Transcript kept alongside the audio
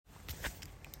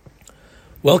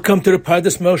Welcome to the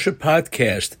Pardes Moshe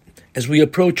podcast. As we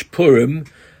approach Purim,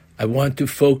 I want to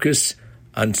focus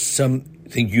on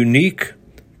something unique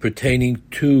pertaining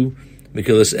to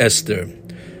Megilas Esther.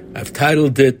 I've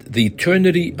titled it The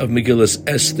Eternity of Megilas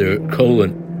Esther,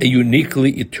 a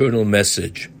uniquely eternal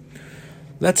message.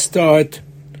 Let's start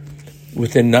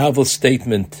with a novel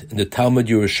statement in the Talmud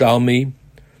Yerushalmi,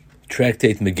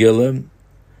 Tractate Megillah,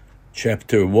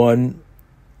 Chapter 1,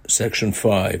 Section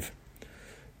 5.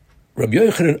 Rabbi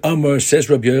Yochanan Amar, says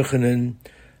Rabbi Yochanan,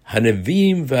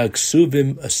 Hanevim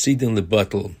v'aksuvim asidin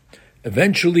lebatel.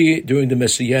 Eventually, during the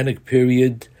Messianic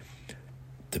period,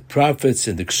 the prophets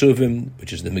and the ksuvim,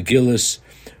 which is the Megilas,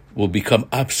 will become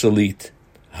obsolete.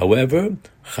 However,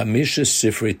 Chamisha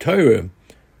Sifrei Torah,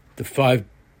 the 5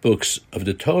 books of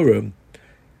the Torah,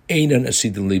 einan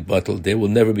asidin lebatel, they will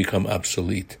never become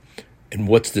obsolete. And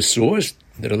what's the source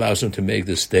that allows him to make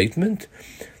this statement?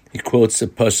 He quotes a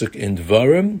pasuk in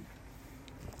Dvarim,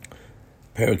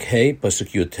 Perek Hey,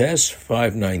 pasuk Yotes,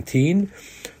 5:19.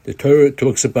 The Torah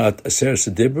talks about Aser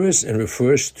Sedibris and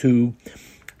refers to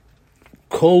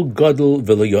Kol Gadol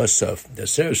V'lo Yosef. The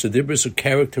Aser Sedibris are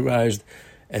characterized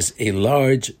as a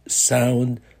large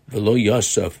sound, V'lo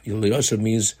Yosef. V'lo Yosef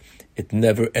means it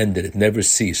never ended, it never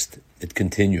ceased, it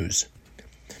continues.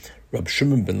 Rab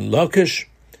Shimon ben Lakish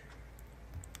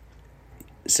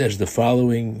says the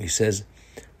following, he says,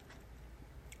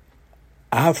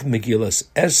 Av Megilas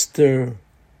Esther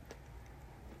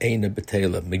Eina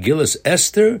Betela. Megilas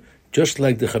Esther, just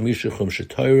like the Chamisha Chumshe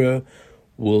Torah,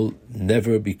 will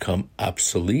never become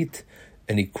obsolete.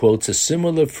 And he quotes a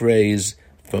similar phrase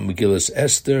from Megilas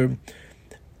Esther.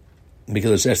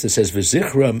 Megilas Esther says,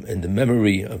 V'zichram, in the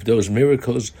memory of those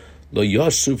miracles, Lo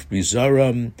Yosuf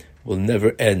Bizaram, will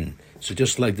never end. So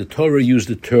just like the Torah used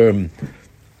the term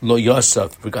Lo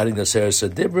Yosef regarding the Aser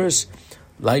Sedibris,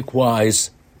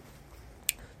 likewise,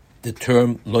 the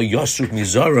term Lo Yosuf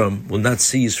Mizaram will not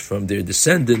cease from their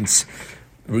descendants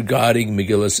regarding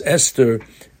Megilas Esther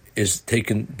is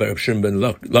taken by Reb Shimon ben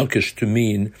Lakish to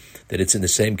mean that it's in the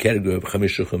same category of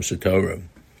Chamisha Chumshe Torah.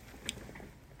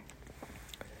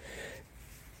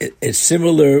 A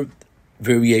similar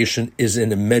variation is in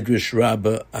the Medrash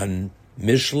Rabbah on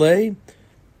Mishlei,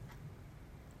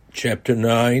 Chapter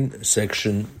 9,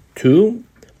 Section 2.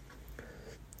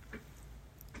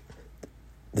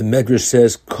 The Medrash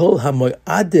says, Kol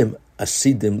hamo'adim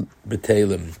asidim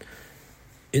betelim.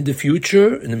 In the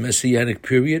future, in the Messianic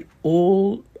period,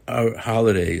 all our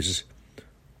holidays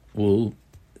will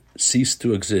cease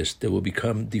to exist. They will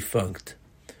become defunct.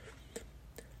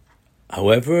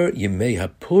 However, Yemei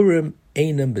HaPurim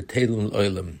einam betelim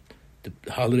l'olam. The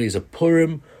holidays of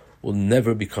Purim will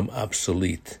never become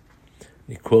obsolete.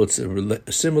 He quotes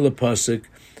a similar pasuk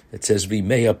that says,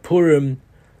 V'Yemei HaPurim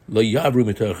Lo Yavru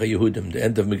Mitorach HaYehudim. The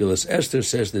end of Megilas Esther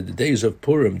says that the days of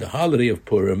Purim, the holiday of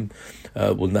Purim,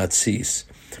 will not cease.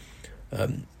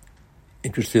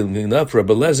 Interestingly enough,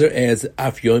 Rabbi Lezer adds,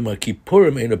 Af Yom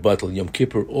HaKippurim Ein Batel. Yom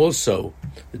Kippur also,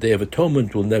 the Day of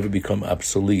Atonement, will never become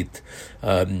obsolete.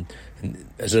 And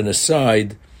as an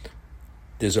aside,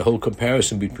 there's a whole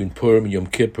comparison between Purim and Yom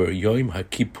Kippur. Yom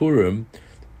HaKippurim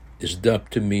is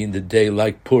dubbed to mean the day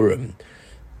like Purim.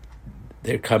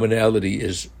 Their commonality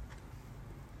is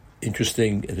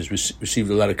interesting and has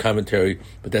received a lot of commentary,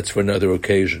 but that's for another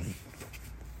occasion.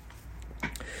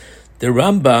 The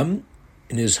Rambam,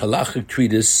 in his halachic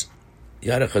treatise,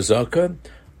 Yad HaChazaka,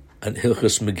 on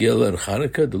Hilchos Megillah and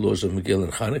Chanukah, the laws of Megillah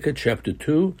and Chanukah, Chapter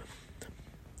 2,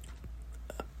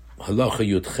 Halacha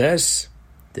Yud Ches,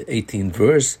 the 18th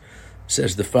verse,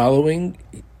 says the following,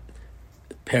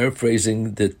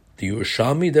 paraphrasing the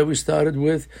Yerushalmi that we started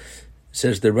with,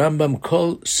 says the Rambam,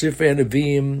 Kol Sifrei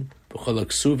Nevi'im so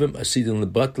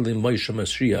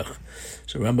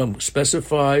Rambam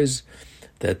specifies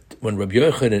that when Rabbi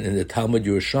Yochanan in the Talmud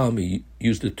Yerushalmi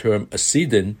used the term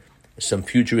Asidin, some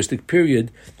futuristic period,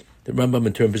 the Rambam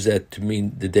interprets that to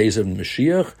mean the days of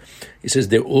Mashiach. He says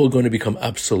they're all going to become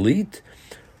obsolete.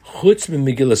 Chutz min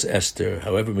Megilas Esther.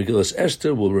 However, Megilas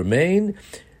Esther will remain,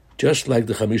 just like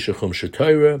the Chamisha Chumshe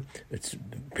Torah. It's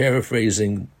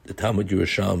paraphrasing the Talmud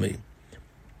Yerushalmi.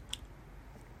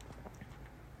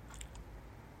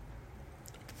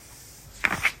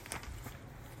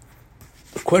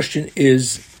 The question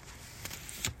is,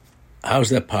 how is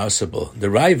that possible? The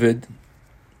Ravid,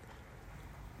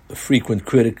 a frequent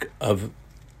critic of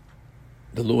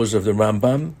the laws of the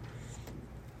Rambam,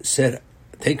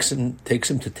 takes him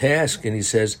to task, and he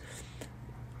says,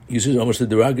 uses almost a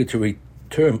derogatory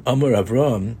term, Amar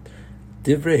Avram,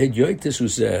 Divrei Hedyoitis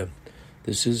Uzeh.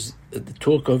 This is the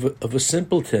talk of a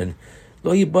simpleton.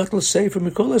 Lo yibatel sefer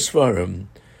mikol asfarim.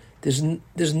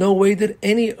 There's no way that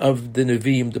any of the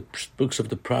Nevi'im, the books of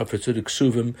the prophets or the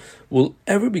Ksuvim, will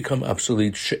ever become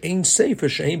obsolete. She'ein sefer,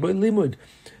 she'ein bo limud.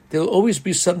 There'll always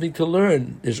be something to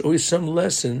learn. There's always some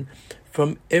lesson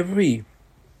from every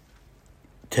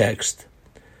text.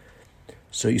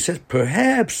 So he says,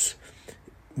 perhaps,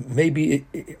 maybe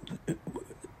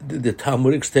the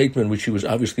Talmudic statement, which he was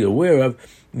obviously aware of,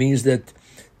 means that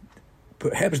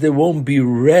perhaps they won't be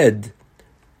read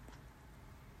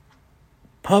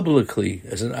publicly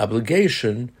as an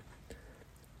obligation.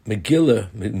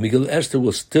 Megillah Esther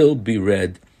will still be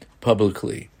read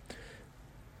publicly.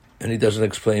 And he doesn't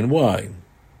explain why.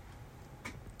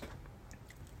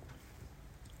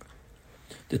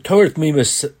 The Torah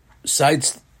Mimas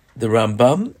cites the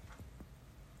Rambam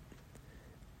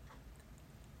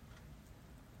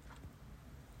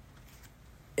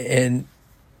and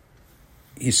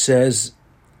he says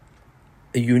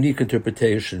a unique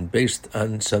interpretation based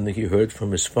on something he heard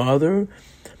from his father.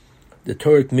 The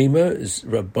Torah Mima is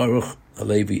Rab Baruch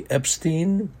Halevi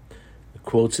Epstein,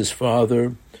 quotes his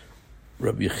father,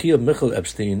 Rabbi Yechiel Michal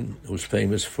Epstein, who's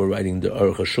famous for writing the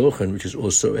Aruch HaShulchan, which is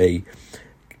also a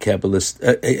Kabbalist,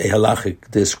 a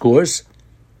halachic discourse.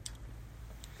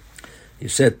 He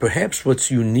said, perhaps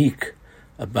what's unique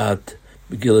about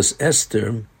Megilas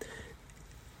Esther,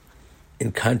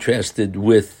 in contrasted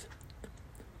with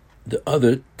the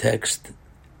other text,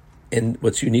 and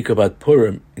what's unique about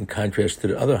Purim, in contrast to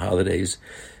the other holidays,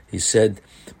 he said,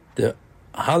 the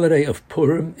holiday of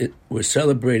Purim, we're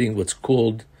celebrating what's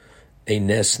called a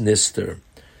Nes Nister.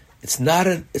 It's not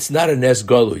a Nes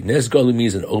Galui. Nes Galui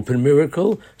means an open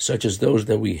miracle, such as those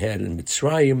that we had in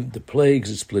Mitzrayim, the plagues,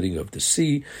 the splitting of the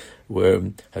sea, where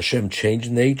Hashem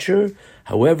changed nature.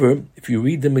 However, if you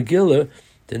read the Megillah,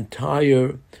 the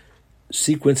entire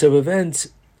sequence of events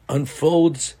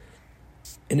unfolds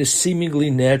in a seemingly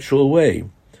natural way.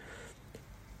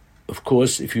 Of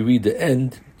course, if you read the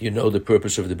end, you know the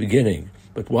purpose of the beginning.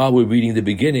 But while we're reading the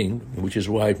beginning, which is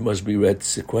why it must be read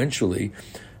sequentially,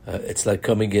 it's like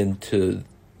coming into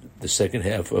the second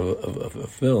half of a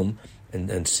film and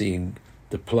then seeing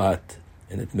the plot,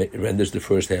 and it renders the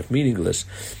first half meaningless.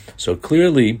 So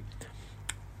clearly,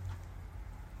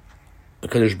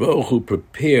 HaKadosh Baruch Hu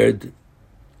prepared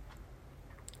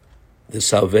the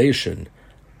salvation.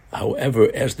 However,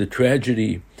 as the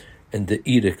tragedy and the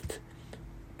edict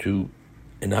to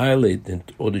annihilate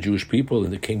all the Jewish people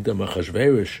in the kingdom of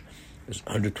Achashverosh, this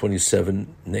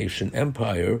 127-nation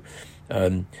empire,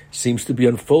 seems to be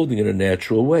unfolding in a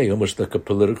natural way, almost like a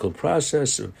political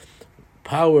process of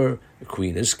power. A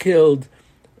queen is killed,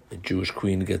 a Jewish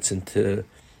queen gets into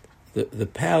the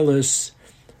palace,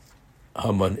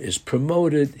 Haman is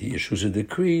promoted, he issues a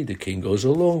decree, the king goes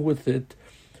along with it,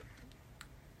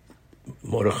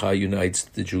 Mordechai unites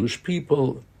the Jewish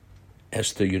people,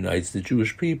 Esther unites the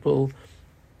Jewish people,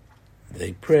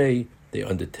 they pray, they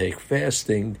undertake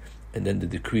fasting, and then the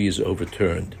decree is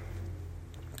overturned.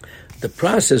 The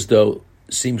process, though,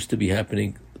 seems to be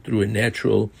happening through a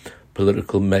natural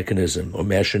political mechanism or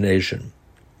machination.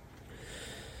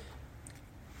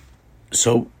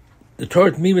 So the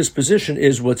Torah Mima's position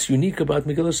is, what's unique about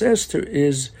Megilas Esther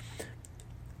is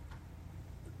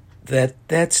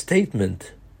that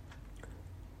statement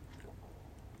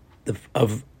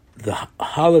of the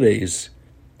holidays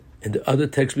and the other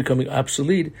texts becoming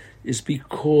obsolete is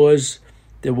because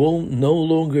there will no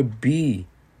longer be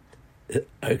an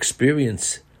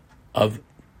experience of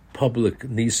public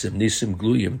nisim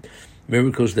gluyim,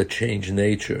 miracles that change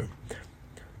nature.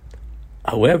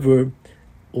 However,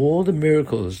 all the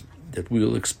miracles that we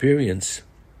will experience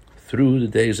through the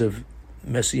days of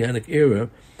Messianic era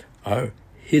are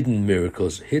hidden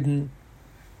miracles, hidden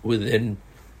within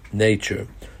nature.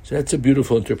 So that's a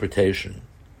beautiful interpretation.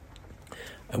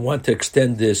 I want to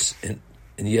extend this in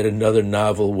yet another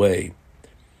novel way,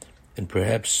 and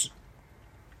perhaps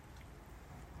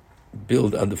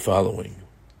build on the following.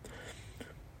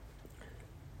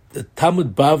 The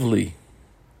Talmud Bavli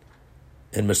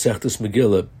in Masechtas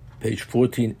Megillah, page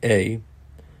 14a,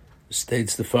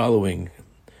 states the following.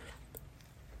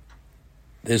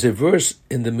 There's a verse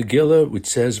in the Megillah which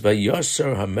says,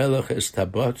 Vayasar HaMelech es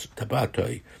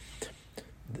tabatoi.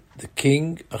 The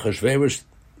king, Achashverosh,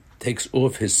 takes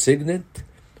off his signet,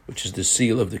 which is the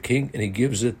seal of the king, and he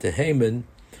gives it to Haman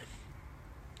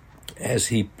as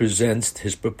he presents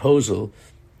his proposal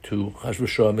to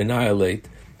Chashvasham annihilate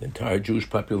the entire Jewish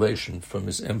population from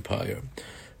his empire.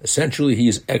 Essentially, he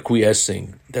is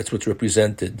acquiescing. That's what's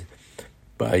represented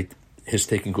by his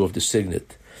taking off the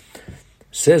signet.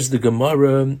 Says the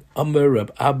Gemara, Amar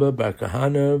Rab Abba Bar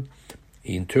Kahana,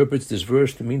 he interprets this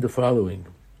verse to mean the following.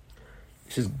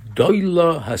 He says,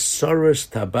 Doila hasaras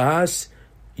tabas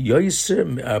Yoiser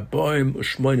me'arbaim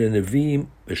u'shmoina neviim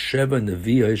v'sheva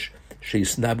neviyosh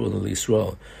she'isnabu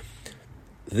l'Yisrael.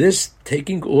 This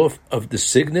taking off of the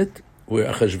signet,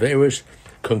 where Achashverosh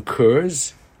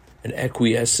concurs and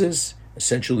acquiesces,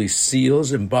 essentially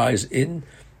seals and buys in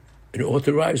and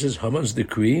authorizes Haman's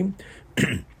decree,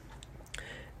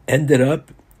 ended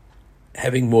up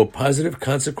having more positive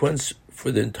consequence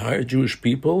for the entire Jewish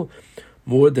people,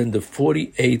 more than the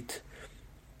 48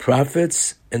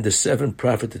 prophets and the 7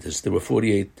 prophetesses. There were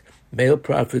 48 male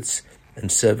prophets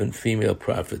and 7 female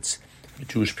prophets, the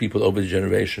Jewish people over the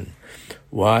generation.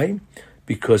 Why?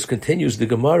 Because, continues the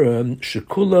Gemara,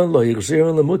 Shekula lo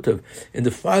yigzir lemutav. In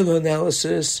the final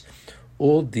analysis,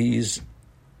 all these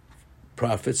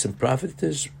prophets and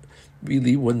prophetesses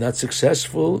really were not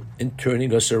successful in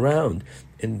turning us around,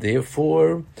 and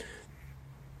therefore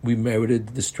we merited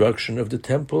the destruction of the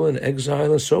temple and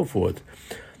exile and so forth.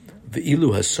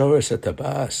 Ve'ilu hasaras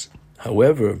hatabas.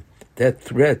 However, that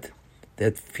threat,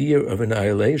 that fear of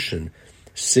annihilation,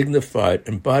 signified,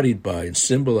 embodied by, and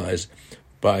symbolized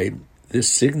by this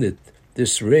signet,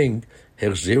 this ring,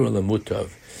 Hechzer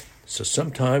Lamutav. So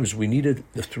sometimes we needed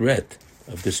the threat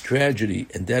of this tragedy,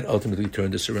 and that ultimately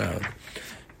turned us around.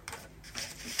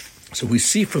 So we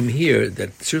see from here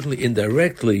that certainly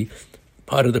indirectly,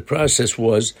 part of the process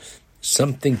was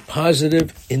something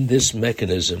positive in this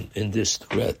mechanism, in this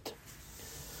threat.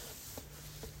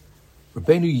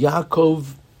 Rabbeinu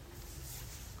Yaakov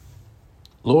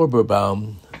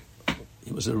Lorberbaum,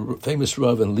 he was a famous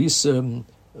Rav in Lisa,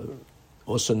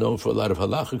 also known for a lot of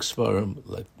halachic svarim,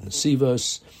 like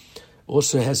Nesivas,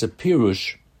 also has a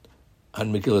pirush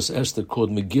on Megilas Esther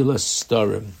called Megilas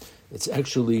Starim. It's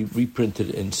actually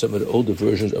reprinted in some of the older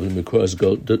versions of the Mikras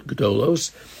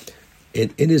Gedolos.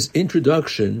 And in his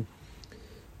introduction,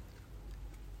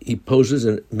 he poses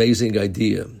an amazing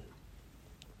idea.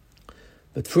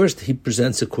 But first, he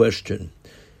presents a question.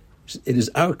 It is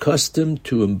our custom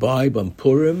to imbibe on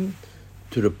Purim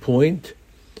to the point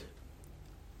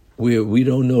where we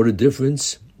don't know the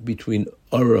difference between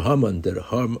Ara Haman, that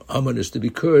Haman is to be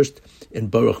cursed,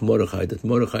 and Baruch Mordechai, that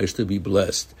Mordechai is to be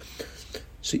blessed.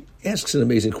 So he asks an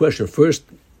amazing question. First,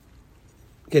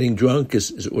 getting drunk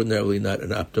is ordinarily not an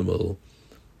optimal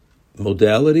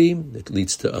modality. It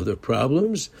leads to other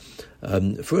problems.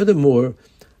 Furthermore,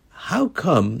 how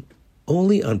come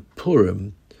only on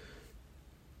Purim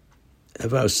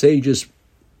have our sages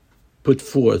put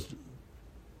forth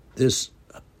this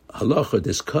halacha,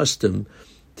 this custom,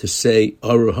 to say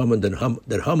Ara Haman,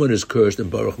 that Haman is cursed and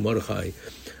Baruch Mordechai?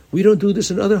 We don't do this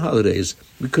in other holidays.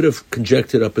 We could have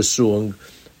conjectured up a song,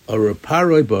 Ara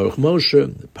Paroi, Baruch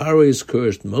Moshe, Paroi is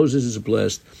cursed, Moses is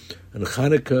blessed, and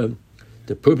Chanukah,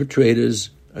 the perpetrators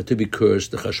are to be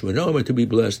cursed, the Chashmonaim are to be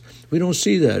blessed. We don't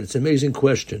see that. It's an amazing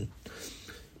question.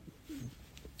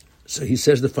 So he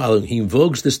says the following. He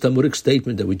invokes this Talmudic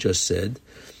statement that we just said,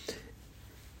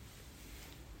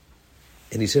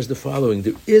 and he says the following: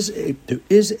 there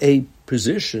is a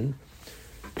position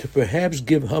to perhaps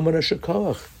give Haman a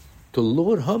shakach to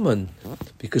Lord Haman,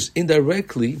 because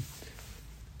indirectly,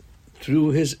 through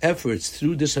his efforts,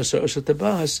 through this Hasaras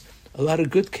HaTabas, a lot of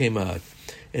good came out.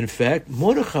 In fact,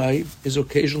 Mordechai is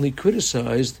occasionally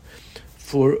criticized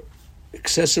for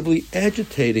excessively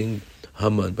agitating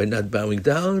Haman by not bowing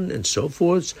down and so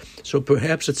forth. So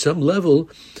perhaps at some level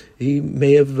he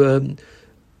may have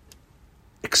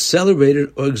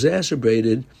accelerated or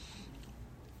exacerbated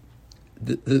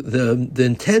the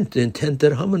intent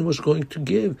that Haman was going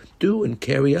to do and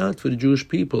carry out for the Jewish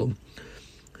people.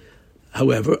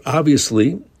 However,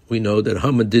 obviously, we know that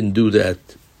Haman didn't do that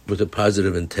with a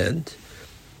positive intent,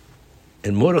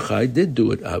 and Mordechai did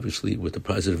do it, obviously, with a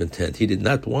positive intent. He did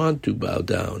not want to bow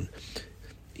down.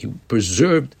 He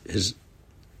preserved his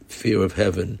fear of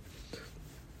heaven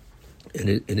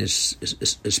and his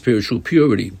spiritual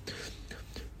purity.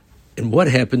 And what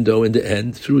happened, though, in the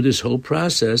end, through this whole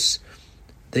process,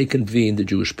 they convened the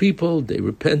Jewish people, they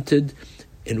repented,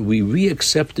 and we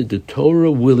reaccepted the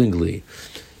Torah willingly.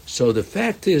 So the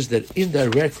fact is that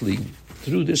indirectly,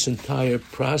 through this entire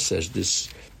process, this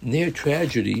near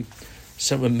tragedy,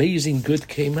 some amazing good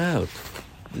came out.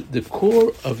 The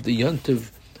core of the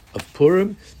Yontiv of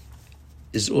Purim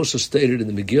is also stated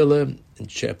in the Megillah in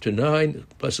chapter 9,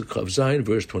 Pasuk Chav Zayin,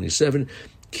 verse 27,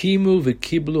 Kimu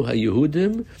v'kiblu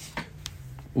ha-Yehudim,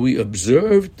 we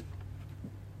observed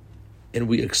and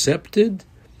we accepted.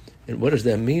 And what does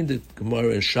that mean? The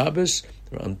Gemara in Shabbos,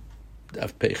 around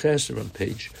Daf Peiches, around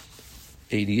page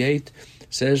 88,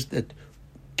 says that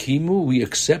Kimu, we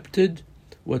accepted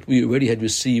what we already had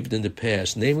received in the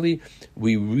past. Namely,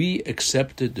 we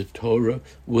re-accepted the Torah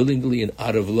willingly and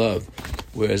out of love.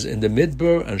 Whereas in the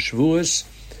Midbar and Shavuos,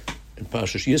 In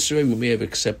Parshas Yisro, we may have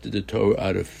accepted the Torah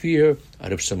out of fear,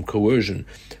 out of some coercion.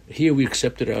 Here we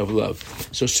accepted it out of love.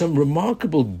 So some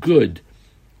remarkable good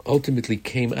ultimately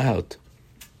came out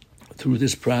through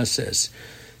this process.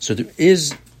 So there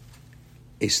is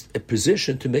a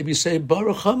position to maybe say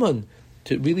Baruch Haman,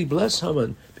 to really bless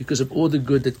Haman because of all the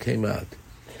good that came out.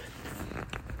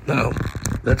 Now,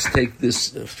 let's take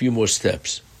this a few more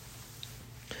steps.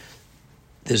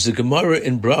 There's a Gemara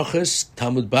in Brachas,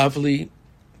 Talmud Bavli,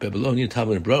 Babylonian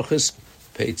Talmud in Brachas,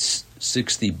 page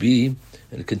 60b,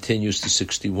 and it continues to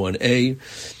 61a,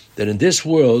 that in this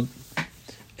world,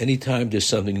 anytime there's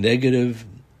something negative,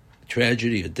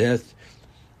 tragedy, or death,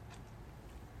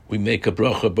 we make a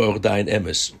bracha Baruch Dayan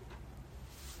Emes.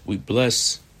 We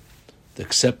bless the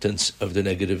acceptance of the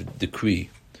negative decree.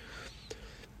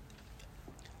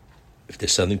 If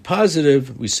there's something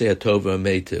positive, we say Atov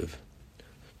Ametiv.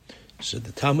 So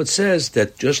the Talmud says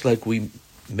that just like we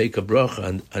make a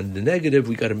bracha on the negative,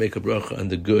 we got to make a bracha on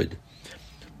the good.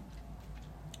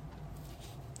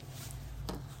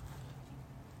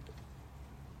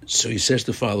 So he says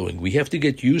the following: we have to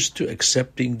get used to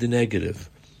accepting the negative.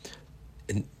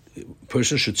 And a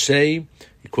person should say,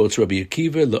 he quotes Rabbi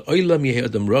Akiva, La'olam yehei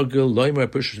adam ragil, lo'imar, a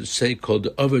person should say, Kol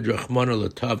da'avid rachmana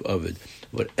l'tav avid.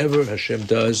 Whatever Hashem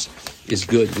does is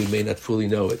good. We may not fully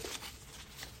know it.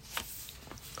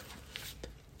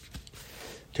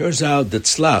 Turns out that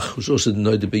Tzlach, who's also the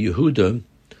Noda Yehuda,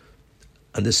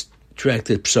 on this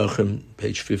tractate Psachim,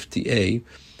 page 50a,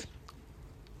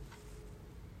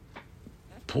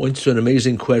 points to an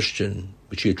amazing question,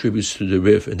 which he attributes to the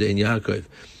Rif and the Ein Yaakov.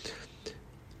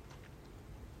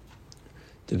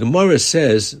 The Gemara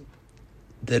says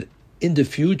that in the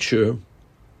future,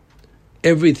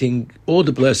 everything, all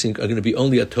the blessings are going to be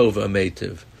only a Tova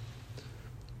Ametiv.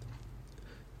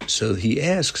 So he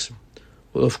asks,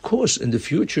 well, of course, in the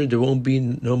future, there won't be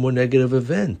no more negative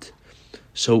event.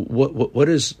 So what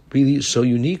is really so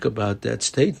unique about that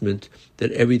statement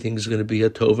that everything is going to be a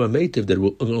Tova Ametiv, that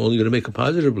we're only going to make a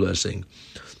positive blessing?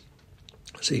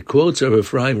 So he quotes Rav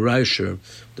Ephraim Reisher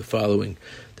the following,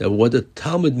 that what the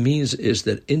Talmud means is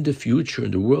that in the future,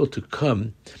 in the world to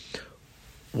come,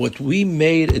 what we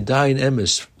made a Dayan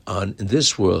Emes on in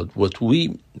this world, what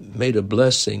we made a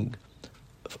blessing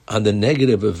on the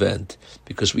negative event,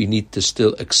 because we need to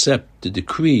still accept the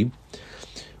decree,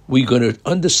 we're going to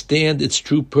understand its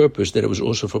true purpose, that it was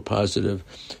also for positive.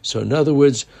 So in other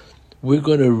words, we're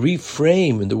going to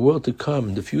reframe in the world to come,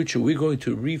 in the future, we're going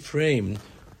to reframe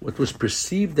what was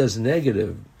perceived as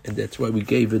negative, and that's why we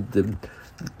gave it the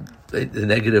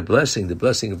negative blessing, the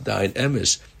blessing of Dayan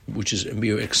Emes, which is a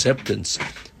mere acceptance,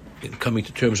 in coming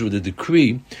to terms with the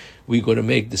decree. We're going to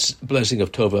make this blessing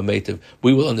of Tova Ametiv.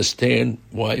 We will understand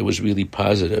why it was really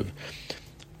positive.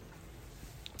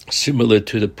 Similar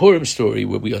to the Purim story,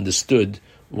 where we understood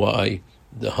why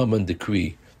the Haman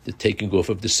decree, the taking off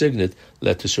of the signet,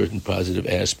 led to certain positive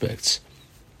aspects.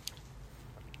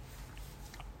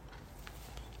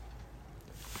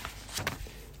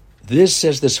 This,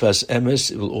 says the Sfas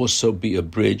Emes, it will also be a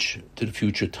bridge to the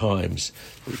future times.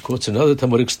 It quotes another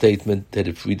Talmudic statement that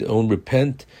if we don't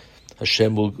repent,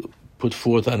 Hashem will put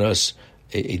forth on us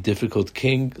a difficult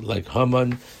king like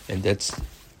Haman, and that's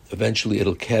eventually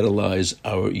it'll catalyze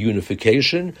our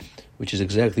unification, which is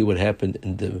exactly what happened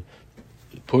in the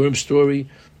Purim story.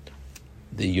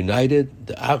 They united,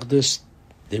 the Achdus,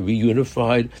 they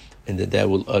reunified, and then that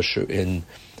will usher in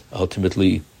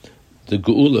ultimately the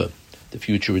Geula, the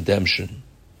future redemption.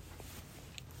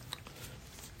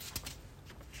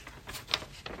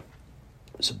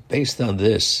 So based on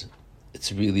this,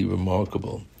 it's really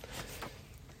remarkable.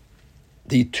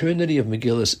 The eternity of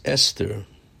Megilas Esther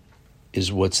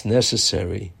is what's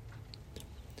necessary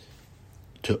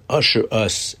to usher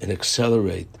us and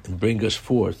accelerate and bring us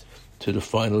forth to the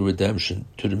final redemption,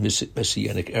 to the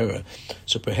Messianic era.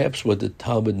 So perhaps what the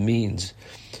Talmud means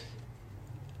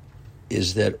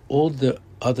is that all the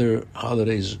other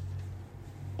holidays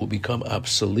will become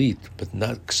obsolete, but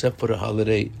not except for the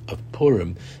holiday of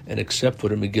Purim and except for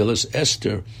the Megilas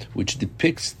Esther, which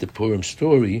depicts the Purim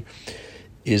story,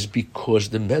 is because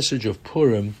the message of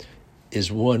Purim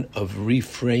is one of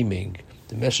reframing.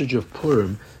 The message of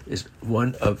Purim is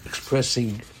one of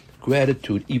expressing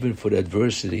gratitude even for the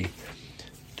adversity.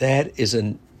 That is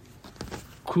a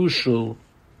crucial,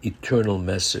 eternal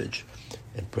message.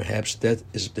 And perhaps that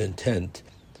is the intent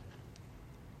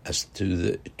as to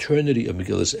the eternity of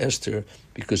Megilas Esther,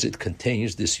 because it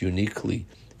contains this uniquely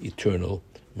eternal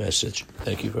message.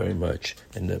 Thank you very much.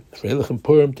 And Freilich and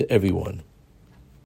Purim to everyone.